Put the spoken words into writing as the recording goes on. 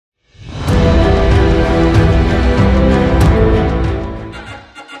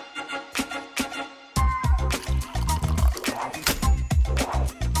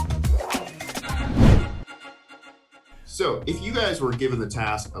guys were given the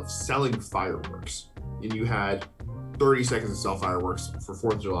task of selling fireworks, and you had 30 seconds to sell fireworks for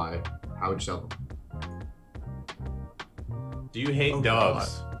 4th of July, how would you sell them? Do you hate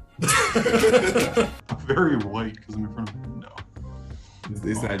dogs? Very white because I'm in front of a window.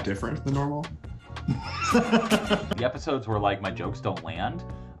 Is that different than normal? The episodes where like my jokes don't land,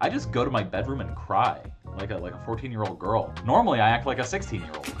 I just go to my bedroom and cry like a 14-year-old girl. Normally I act like a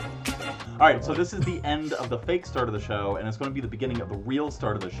 16-year-old girl. All right, so this is the end of the fake start of the show, and it's going to be the beginning of the real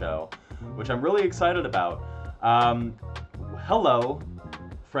start of the show, which I'm really excited about. Hello,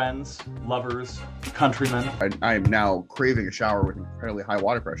 friends, lovers, countrymen. I'm now craving a shower with incredibly high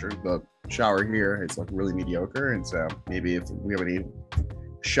water pressure. The shower here is like really mediocre, and so maybe if we have any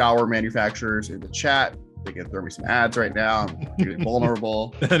shower manufacturers in the chat, they can throw me some ads right now. I'm feeling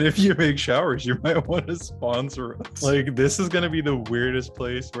vulnerable. And if you make showers, you might want to sponsor us. Like, this is gonna be the weirdest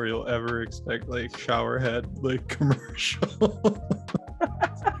place where you'll ever expect like shower head like commercial.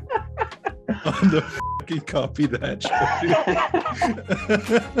 On the fucking copy that show.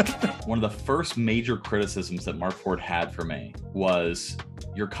 One of the first major criticisms that Mark Ford had for me was,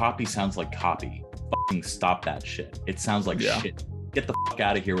 your copy sounds like copy. Fucking stop that shit. It sounds like shit. Get the fuck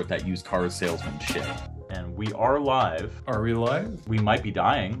out of here with that used car salesman shit. And we are live. Are we live? We might be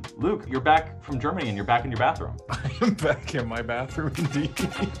dying. Luke, you're back from Germany and you're back in your bathroom. I am back in my bathroom indeed.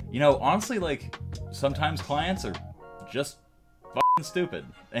 You know, honestly, like, sometimes clients are just fucking stupid.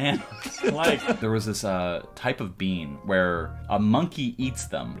 And like, there was this type of bean where a monkey eats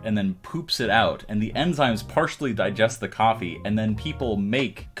them and then poops it out, and the enzymes partially digest the coffee, and then people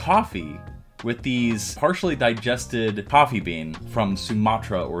make coffee with these partially digested coffee bean from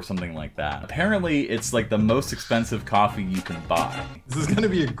Sumatra or something like that. Apparently, it's like the most expensive coffee you can buy. This is gonna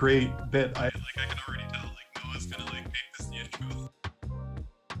be a great bit. I can already tell like Noah's gonna like make this the intro.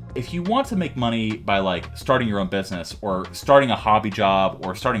 If you want to make money by like starting your own business or starting a hobby job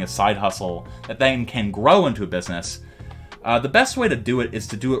or starting a side hustle that then can grow into a business, the best way to do it is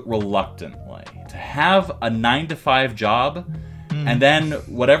to do it reluctantly. To have a 9-to-5 job, and then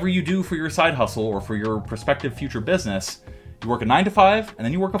whatever you do for your side hustle or for your prospective future business, you work a 9-to-5 and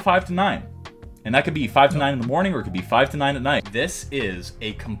then you work a 5-to-9. And that could be 5 to 9 in the morning or it could be 5 to 9 at night. This is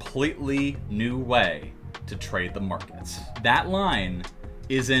a completely new way to trade the markets. That line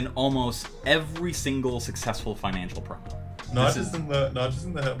is in almost every single successful financial promo. Not just in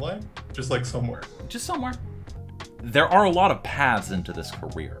the headline, just like somewhere. Just somewhere. There are a lot of paths into this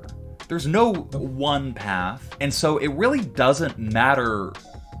career. There's no one path, and so it really doesn't matter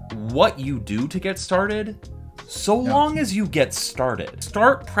what you do to get started, so long as you get started.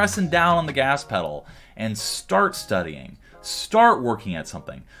 Start pressing down on the gas pedal and start studying. Start working at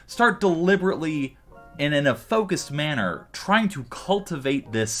something. Start deliberately and in a focused manner trying to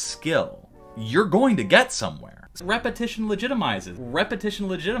cultivate this skill. You're going to get somewhere. Repetition legitimizes. Repetition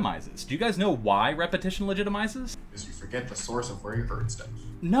legitimizes. Do you guys know why repetition legitimizes? Because you forget the source of where you heard stuff.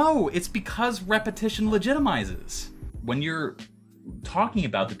 No, it's because repetition legitimizes. When you're talking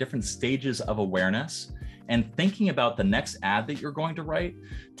about the different stages of awareness and thinking about the next ad that you're going to write,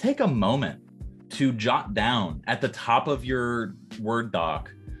 take a moment to jot down at the top of your Word doc,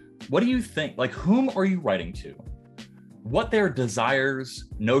 what do you think? Like, whom are you writing to? What their desires,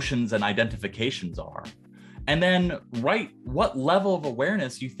 notions, and identifications are. And then write what level of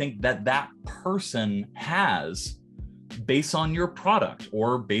awareness you think that that person has based on your product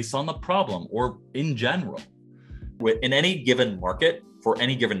or based on the problem or in general. In any given market, for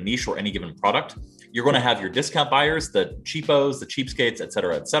any given niche or any given product, you're going to have your discount buyers, the cheapos, the cheapskates, et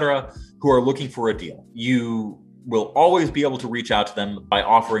cetera, who are looking for a deal. You will always be able to reach out to them by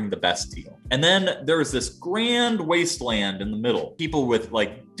offering the best deal. And then there's this grand wasteland in the middle, people with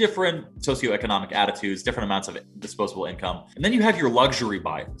like different socioeconomic attitudes, different amounts of disposable income. And then you have your luxury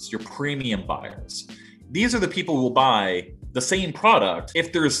buyers, your premium buyers. These are the people who will buy the same product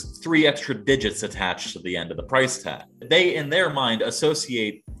if there's 3 extra digits attached to the end of the price tag. They, in their mind,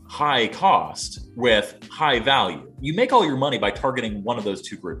 associate high cost with high value. You make all your money by targeting one of those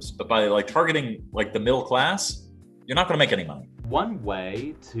two groups, but by like targeting like the middle class, you're not going to make any money. One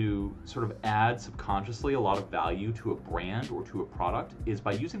way to sort of add subconsciously a lot of value to a brand or to a product is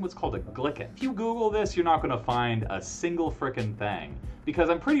by using what's called a glicket. If you Google this, you're not going to find a single frickin' thing, because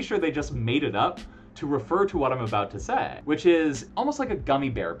I'm pretty sure they just made it up to refer to what I'm about to say, which is almost like a gummy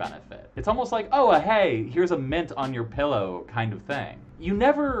bear benefit. It's almost like, oh, hey, here's a mint on your pillow kind of thing. You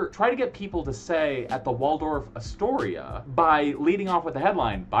never try to get people to say at the Waldorf Astoria by leading off with the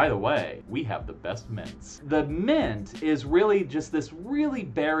headline, by the way, we have the best mints. The mint is really just this really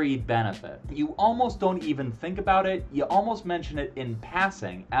buried benefit. You almost don't even think about it. You almost mention it in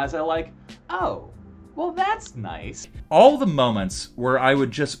passing as a like, oh, Well, that's nice. All the moments where I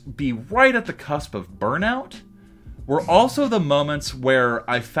would just be right at the cusp of burnout were also the moments where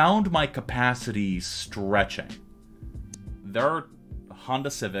I found my capacity stretching. There are Honda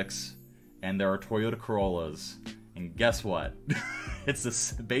Civics and there are Toyota Corollas, and guess what?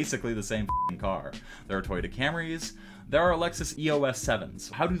 It's basically the same car. There are Toyota Camrys, there are Lexus EOS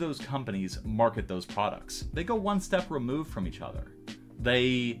 7s. How do those companies market those products? They go one step removed from each other.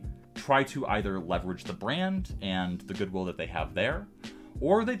 They try to either leverage the brand and the goodwill that they have there,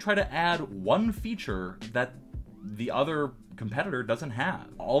 or they try to add one feature that the other competitor doesn't have.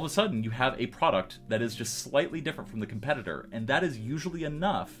 All of a sudden, you have a product that is just slightly different from the competitor, and that is usually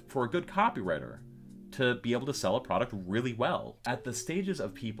enough for a good copywriter to be able to sell a product really well. At the stages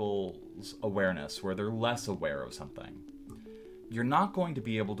of people's awareness where they're less aware of something, you're not going to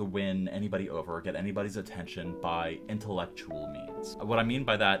be able to win anybody over or get anybody's attention by intellectual means. What I mean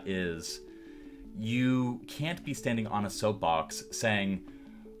by that is you can't be standing on a soapbox saying,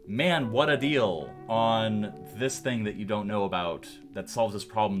 man, what a deal on this thing that you don't know about that solves this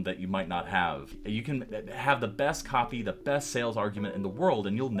problem that you might not have. You can have the best copy, the best sales argument in the world,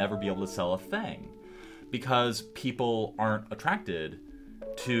 and you'll never be able to sell a thing because people aren't attracted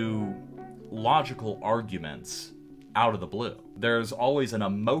to logical arguments out of the blue. There's always an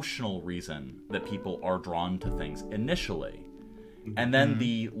emotional reason that people are drawn to things initially. And then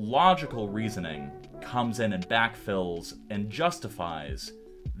the logical reasoning comes in and backfills and justifies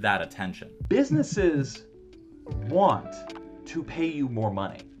that attention. Businesses want to pay you more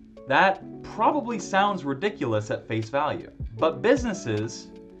money. That probably sounds ridiculous at face value. But businesses,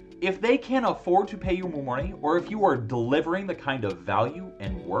 if they can afford to pay you more money, or if you are delivering the kind of value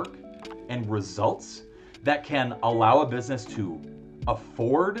and work and results that can allow a business to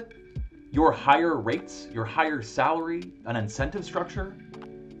afford your higher rates, your higher salary, an incentive structure,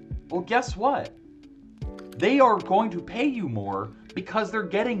 well, guess what? They are going to pay you more because they're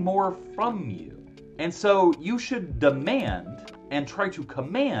getting more from you. And so you should demand and try to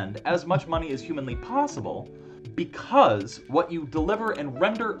command as much money as humanly possible, because what you deliver and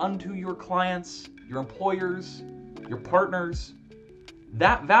render unto your clients, your employers, your partners,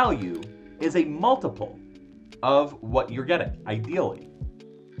 that value is a multiple of what you're getting, ideally.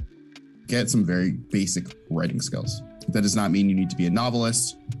 Get some very basic writing skills. That does not mean you need to be a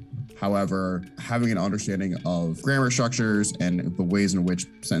novelist. However, having an understanding of grammar structures and the ways in which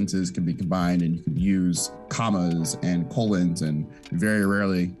sentences can be combined, and you can use commas and colons and very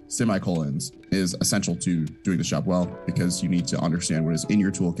rarely semicolons, is essential to doing the job well, because you need to understand what is in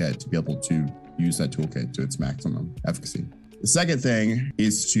your toolkit to be able to use that toolkit to its maximum efficacy. The second thing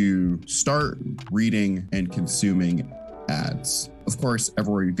is to start reading and consuming ads. Of course,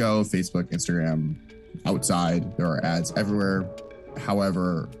 everywhere you go, Facebook, Instagram, outside, there are ads everywhere.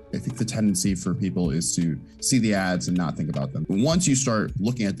 However, I think the tendency for people is to see the ads and not think about them. Once you start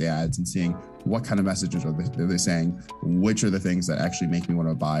looking at the ads and seeing what kind of messages are they saying, which are the things that actually make me want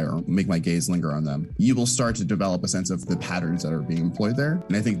to buy or make my gaze linger on them, you will start to develop a sense of the patterns that are being employed there.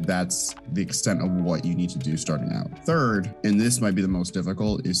 And I think that's the extent of what you need to do starting out. Third, and this might be the most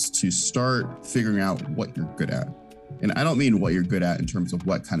difficult, is to start figuring out what you're good at. And I don't mean what you're good at in terms of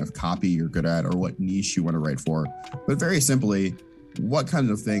what kind of copy you're good at or what niche you want to write for, but very simply, what kinds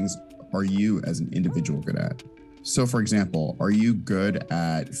of things are you as an individual good at? So for example, are you good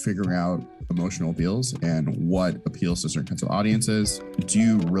at figuring out emotional appeals and what appeals to certain kinds of audiences? Do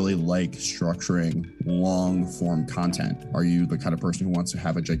you really like structuring long form content? Are you the kind of person who wants to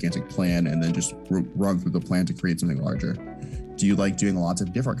have a gigantic plan and then just run through the plan to create something larger? Do you like doing lots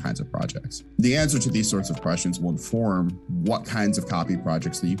of different kinds of projects? The answer to these sorts of questions will inform what kinds of copy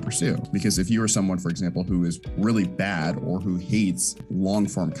projects that you pursue. Because if you are someone, for example, who is really bad or who hates long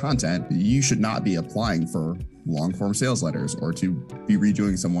form content, you should not be applying for long form sales letters or to be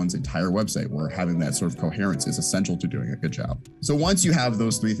redoing someone's entire website, where having that sort of coherence is essential to doing a good job. So once you have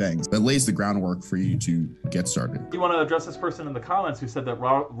those three things, that lays the groundwork for you to get started. You want to address this person in the comments who said that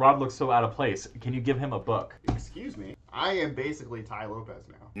Rod looks so out of place. Can you give him a book? Excuse me. I am basically Ty Lopez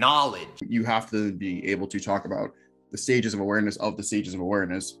now. Knowledge. You have to be able to talk about the stages of awareness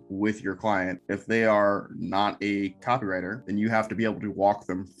with your client. If they are not a copywriter, then you have to be able to walk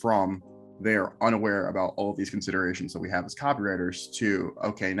them from they're unaware about all of these considerations that we have as copywriters to,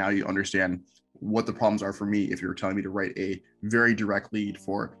 okay, now you understand what the problems are for me if you're telling me to write a very direct lead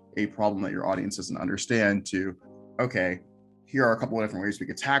for a problem that your audience doesn't understand, to, okay, here are a couple of different ways we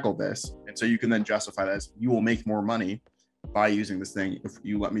could tackle this. And so you can then justify that as, you will make more money by using this thing if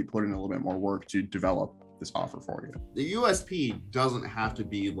you let me put in a little bit more work to develop this offer for you. The USP doesn't have to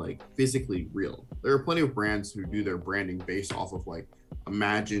be like physically real. There are plenty of brands who do their branding based off of like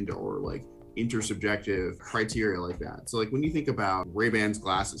imagined or like intersubjective criteria like that. So like when you think about Ray-Ban's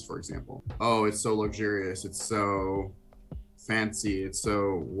glasses, for example, oh, it's so luxurious, it's so fancy, it's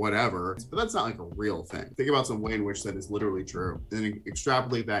so whatever, but that's not like a real thing. Think about some way in which that is literally true, and then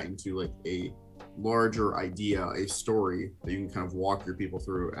extrapolate that into like a larger idea, a story that you can kind of walk your people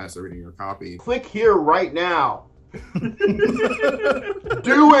through as they're reading your copy. Click here right now. Do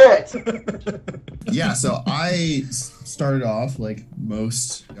it. Yeah, so I started off like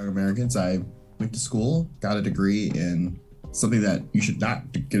most young Americans. I went to school, got a degree in something that you should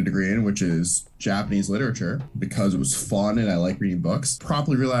not get a degree in, which is Japanese literature, because it was fun and I like reading books.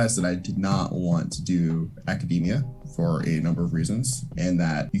 Promptly realized that I did not want to do academia for a number of reasons, and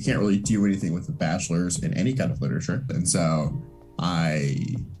that you can't really do anything with a bachelor's in any kind of literature. And so I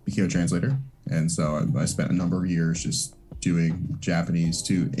became a translator. And so I spent a number of years just doing Japanese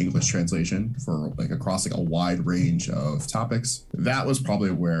to English translation for like across like a wide range of topics. That was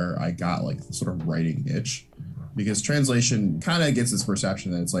probably where I got like the sort of writing itch, because translation kind of gets this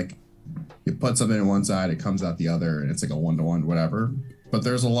perception that it's like you put something on one side, it comes out the other, and it's like a one-to-one whatever. But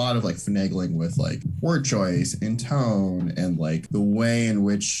there's a lot of like finagling with like word choice and tone, and like the way in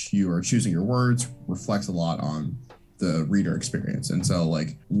which you are choosing your words reflects a lot on the reader experience. And so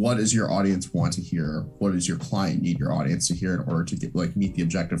like, what does your audience want to hear? What does your client need your audience to hear in order to get, like, meet the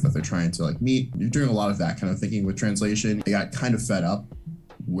objective that they're trying to like meet? You're doing a lot of that kind of thinking with translation. I got kind of fed up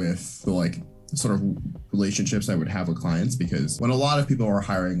with the like sort of relationships I would have with clients, because when a lot of people are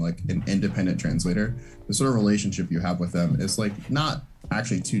hiring like an independent translator, the sort of relationship you have with them is like not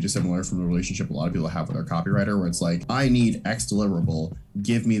actually too dissimilar from the relationship a lot of people have with their copywriter, where it's like, I need X deliverable,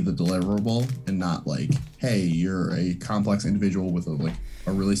 give me the deliverable, and not like, hey, you're a complex individual with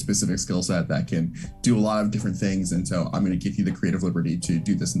a really specific skill set that can do a lot of different things, and so I'm going to give you the creative liberty to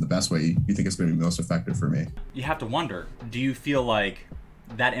do this in the best way you think is going to be most effective for me. You have to wonder, do you feel like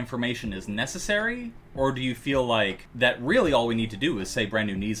that information is necessary, or do you feel like that really all we need to do is say brand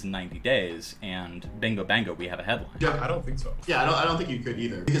new knees in 90 days and bingo bango, we have a headline? Yeah, I don't think so. Yeah, I don't think you could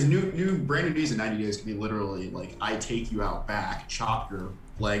either, because brand new knees in 90 days could be literally like, I take you out back, chop your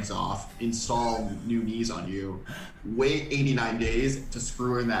legs off, install new knees on you, wait 89 days to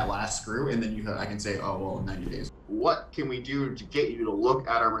screw in that last screw, and then I can say, oh, well, 90 days. What can we do to get you to look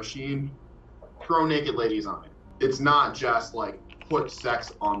at our machine? Throw naked ladies on it. It's not just like put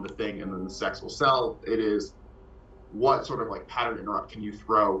sex on the thing and then the sex will sell. It is, what sort of like pattern interrupt can you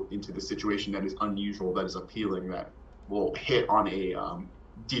throw into the situation that is unusual, that is appealing, that will hit on a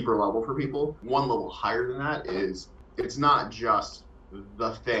deeper level for people. One level higher than that is, it's not just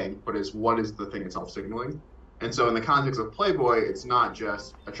the thing, but is what is the thing itself signaling. And so in the context of Playboy, it's not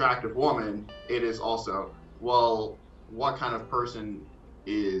just attractive woman, it is also, well, what kind of person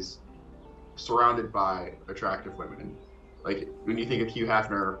is surrounded by attractive women? Like, when you think of Hugh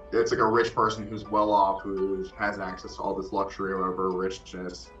Hefner, it's like a rich person who's well off, who has access to all this luxury or whatever,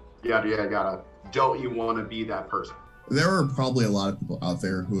 richness, yada. Don't you want to be that person? There are probably a lot of people out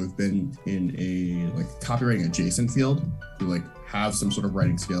there who have been in a like copywriting adjacent field, who like have some sort of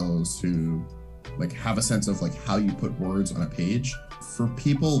writing skills, who like have a sense of like how you put words on a page. For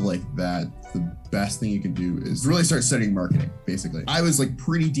people like that, the best thing you can do is really start studying marketing, basically. I was like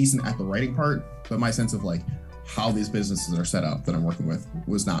pretty decent at the writing part, but my sense of like how these businesses are set up that I'm working with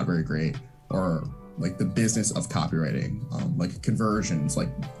was not very great, or like the business of copywriting, like conversions, like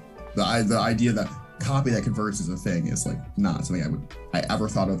the idea that copy that converts is a thing is like not something I ever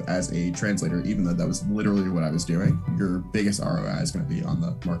thought of as a translator, even though that was literally what I was doing. Your biggest ROI is going to be on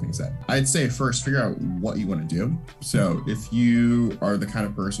the marketing side. I'd say first figure out what you want to do. So if you are the kind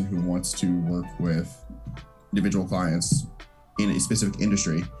of person who wants to work with individual clients in a specific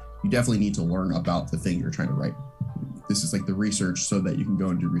industry, you definitely need to learn about the thing you're trying to write. This is like the research so that you can go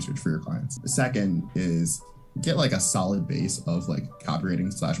and do research for your clients. The second is get like a solid base of like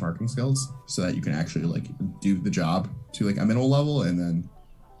copywriting / marketing skills so that you can actually like do the job to like a minimal level. And then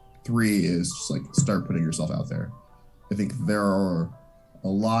 3 is just like start putting yourself out there. I think there are a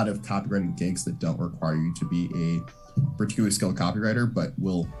lot of copywriting gigs that don't require you to be a particularly skilled copywriter, but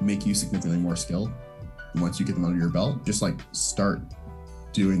will make you significantly more skilled once you get them under your belt. Just like start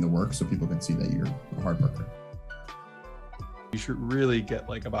doing the work so people can see that you're a hard worker. You should really get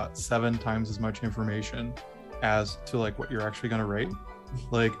like about 7 times as much information as to like what you're actually going to write.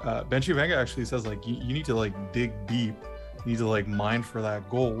 Like Benchy Venga actually says like you need to like dig deep. You need to like mine for that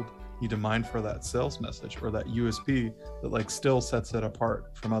gold. You need to mine for that sales message or that USP that like still sets it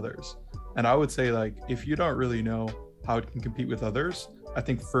apart from others. And I would say like if you don't really know how it can compete with others, I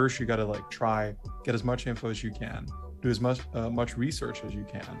think first you got to like try get as much info as you can, do as much research as you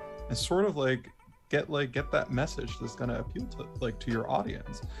can, and sort of like get that message that's going to appeal to your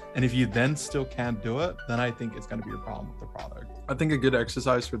audience. And if you then still can't do it, then I think it's going to be a problem with the product. I think a good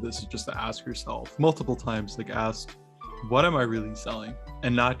exercise for this is just to ask yourself multiple times, like ask, what am I really selling?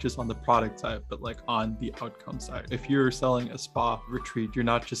 And not just on the product side, but like on the outcome side. If you're selling a spa retreat, you're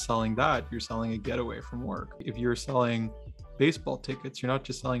not just selling that, you're selling a getaway from work. If you're selling baseball tickets, you're not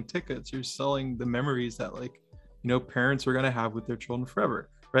just selling tickets, you're selling the memories that parents are going to have with their children forever,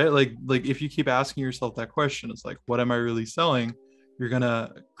 right? Like if you keep asking yourself that question, it's like, what am I really selling? You're going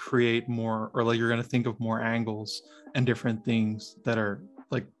to create more, or you're going to think of more angles and different things that are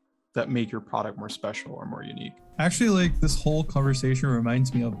that make your product more special or more unique. Actually, this whole conversation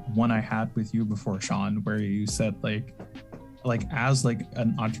reminds me of one I had with you before, Sean, where you said as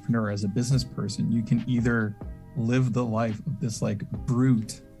an entrepreneur, as a business person, you can either live the life of this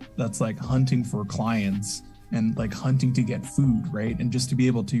brute that's hunting for clients and hunting to get food, right? And just to be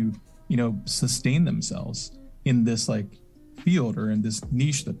able to, sustain themselves in this field or in this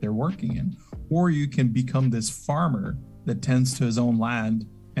niche that they're working in. Or you can become this farmer that tends to his own land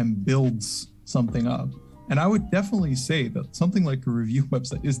and builds something up. And I would definitely say that something like a review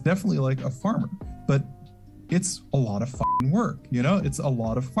website is definitely like a farmer, but it's a lot of fucking work, it's a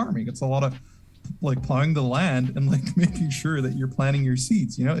lot of farming. It's a lot of plowing the land and making sure that you're planting your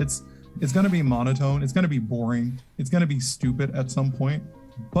seeds. It's going to be monotone. It's going to be boring. It's going to be stupid at some point.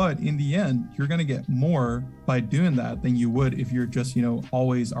 But in the end, you're going to get more by doing that than you would if you're just,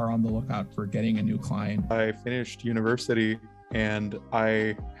 always are on the lookout for getting a new client. I finished university and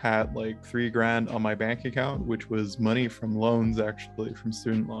I had $3,000 on my bank account, which was money from loans, actually, from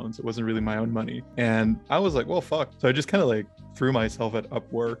student loans. It wasn't really my own money. And I was like, well, fuck. So I just kind of threw myself at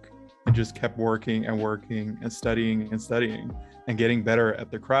Upwork and just kept working and studying and getting better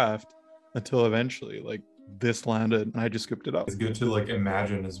at the craft until eventually this landed and I just scooped it up. It's good to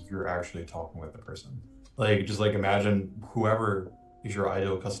imagine as if you're actually talking with the person. Just imagine whoever is your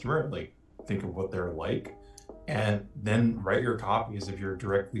ideal customer, think of what they're like, and then write your copy as if you're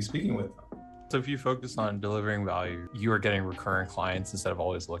directly speaking with them. So if you focus on delivering value, you are getting recurring clients instead of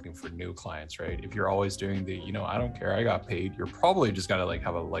always looking for new clients, right? If you're always doing the, I don't care, I got paid, you're probably just gonna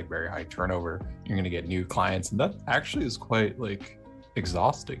have a very high turnover. You're gonna get new clients, and that actually is quite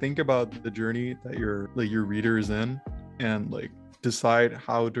exhausting. Think about the journey that your reader is in, and decide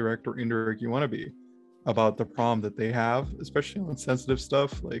how direct or indirect you want to be about the problem that they have, especially on sensitive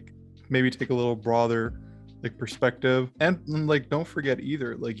stuff. Maybe take a little broader perspective, and don't forget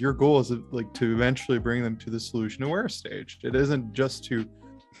either, your goal is to eventually bring them to the solution aware stage. It isn't just to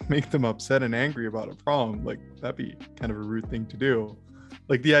make them upset and angry about a problem. That'd be kind of a rude thing to do.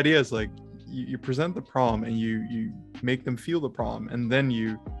 The idea is you present the problem and you make them feel the problem, and then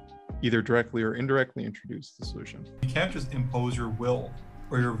you either directly or indirectly introduce the solution. You can't just impose your will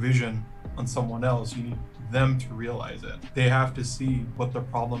or your vision on someone else. You need them to realize it. They have to see what the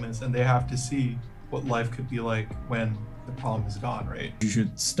problem is, and they have to see what life could be like when the problem is gone, right? You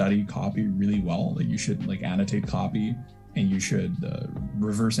should study copy really well. You should annotate copy, and you should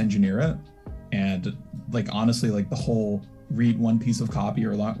reverse engineer it. And honestly, the whole read one piece of copy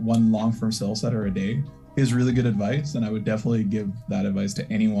or one long form sales letter a day is really good advice. And I would definitely give that advice to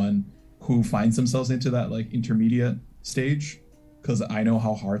anyone who finds themselves into that intermediate stage, because I know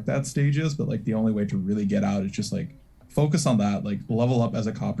how hard that stage is. But the only way to really get out is just focus on that, level up as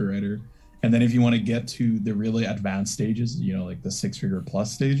a copywriter. And then if you want to get to the really advanced stages, the 6-figure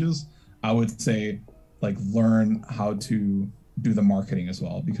plus stages, I would say learn how to do the marketing as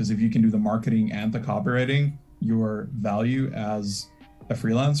well. Because if you can do the marketing and the copywriting, your value as a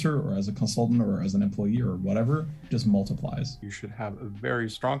freelancer or as a consultant or as an employee or whatever just multiplies. You should have a very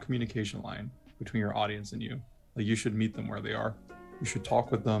strong communication line between your audience and you. You should meet them where they are. You should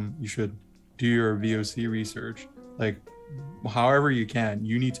talk with them. You should do your VOC research. However you can,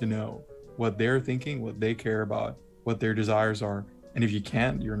 you need to know what they're thinking, what they care about, what their desires are. And if you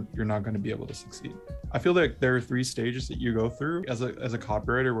can't, you're not going to be able to succeed. I feel there are 3 stages that you go through as a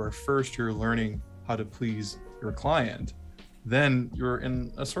copywriter, where first you're learning how to please your client. Then you're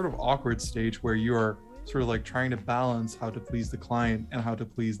in a sort of awkward stage where you are sort of trying to balance how to please the client and how to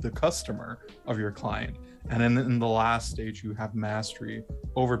please the customer of your client. And then in the last stage, you have mastery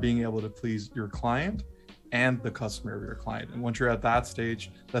over being able to please your client and the customer of your client. And once you're at that stage,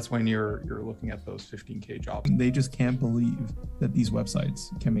 that's when you're looking at those 15K jobs. They just can't believe that these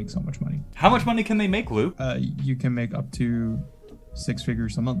websites can make so much money. How much money can they make, Luke? You can make up to 6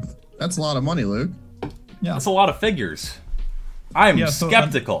 figures a month. That's a lot of money, Luke. Yeah, That's a lot of figures. I'm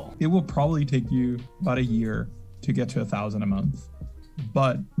skeptical. It will probably take you about a year to get to 1,000 a month.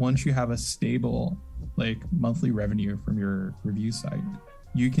 But once you have a stable monthly revenue from your review site,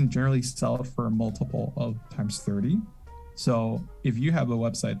 you can generally sell it for a multiple of times 30. So if you have a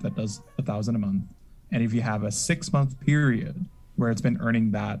website that does 1,000 a month, and if you have a 6-month period where it's been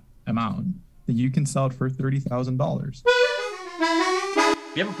earning that amount, then you can sell it for $30,000.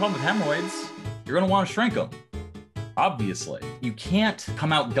 If you have a problem with hemorrhoids, you're gonna want to shrink them. Obviously, you can't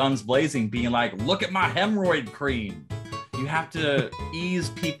come out guns blazing being like, look at my hemorrhoid cream. You have to ease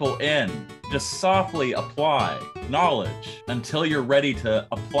people in, just softly apply knowledge until you're ready to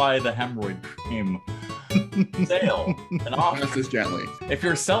apply the hemorrhoid cream. Sale and offer. Just as gently. If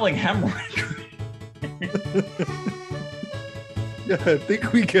you're selling hemorrhoid cream. Yeah, I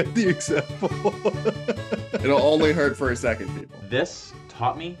think we get the example. It'll only hurt for a second, people. This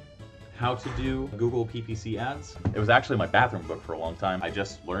taught me how to do Google PPC ads. It was actually my bathroom book for a long time. I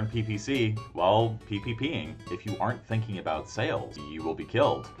just learned PPC while PPPing. If you aren't thinking about sales, you will be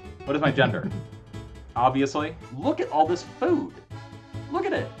killed. What is my gender? Obviously. Look at all this food. Look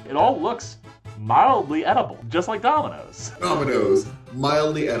at it. It all looks mildly edible, just like Domino's. Domino's,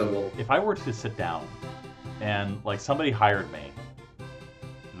 mildly edible. If I were to sit down and like somebody hired me,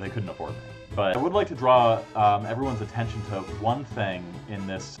 they couldn't afford me. But I would like to draw everyone's attention to one thing in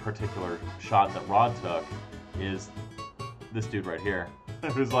this particular shot that Rod took is this dude right here.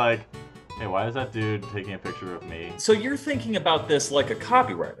 Who's like, hey, why is that dude taking a picture of me? So you're thinking about this like a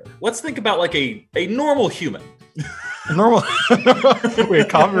copywriter. Let's think about like a normal human. Normal. Wait,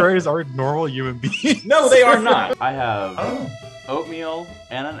 copywriters are normal human beings. No, they are not. I have oatmeal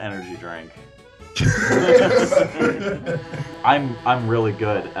and an energy drink. I'm really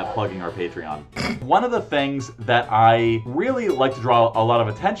good at plugging our Patreon. One of the things that I really like to draw a lot of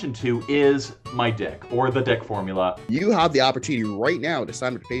attention to is my dick, or the dick formula. You have the opportunity right now to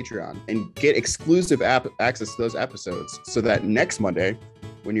sign up to Patreon and get exclusive access to those episodes so that next Monday,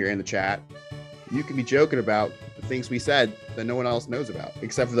 when you're in the chat, you can be joking about the things we said that no one else knows about,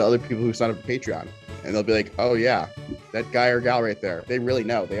 except for the other people who sign up for Patreon. And they'll be like, oh yeah, that guy or gal right there, they really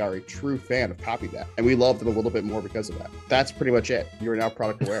know. They are a true fan of Copy That. And we love them a little bit more because of that. That's pretty much it. You're now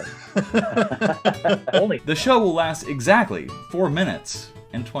product aware. The show will last exactly 4 minutes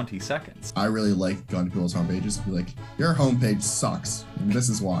and 20 seconds. I really like going to people's homepages and be like, your homepage sucks, and this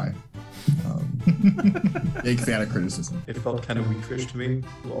is why. Big fan of criticism. It felt kind of weakish to me.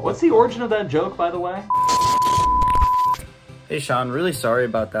 What's the origin of that joke, by the way? Hey Sean, really sorry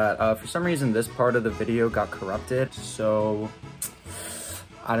about that. For some reason this part of the video got corrupted, so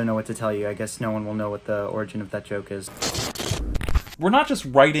I don't know what to tell you. I guess no one will know what the origin of that joke is. We're not just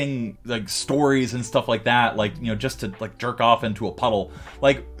writing like stories and stuff like that, like, you know, just to like jerk off into a puddle.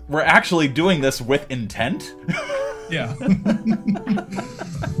 Like, we're actually doing this with intent. Yeah.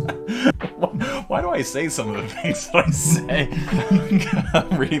 Why do I say some of the things that I say?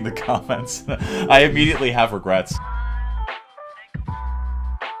 I'm reading the comments. I immediately have regrets.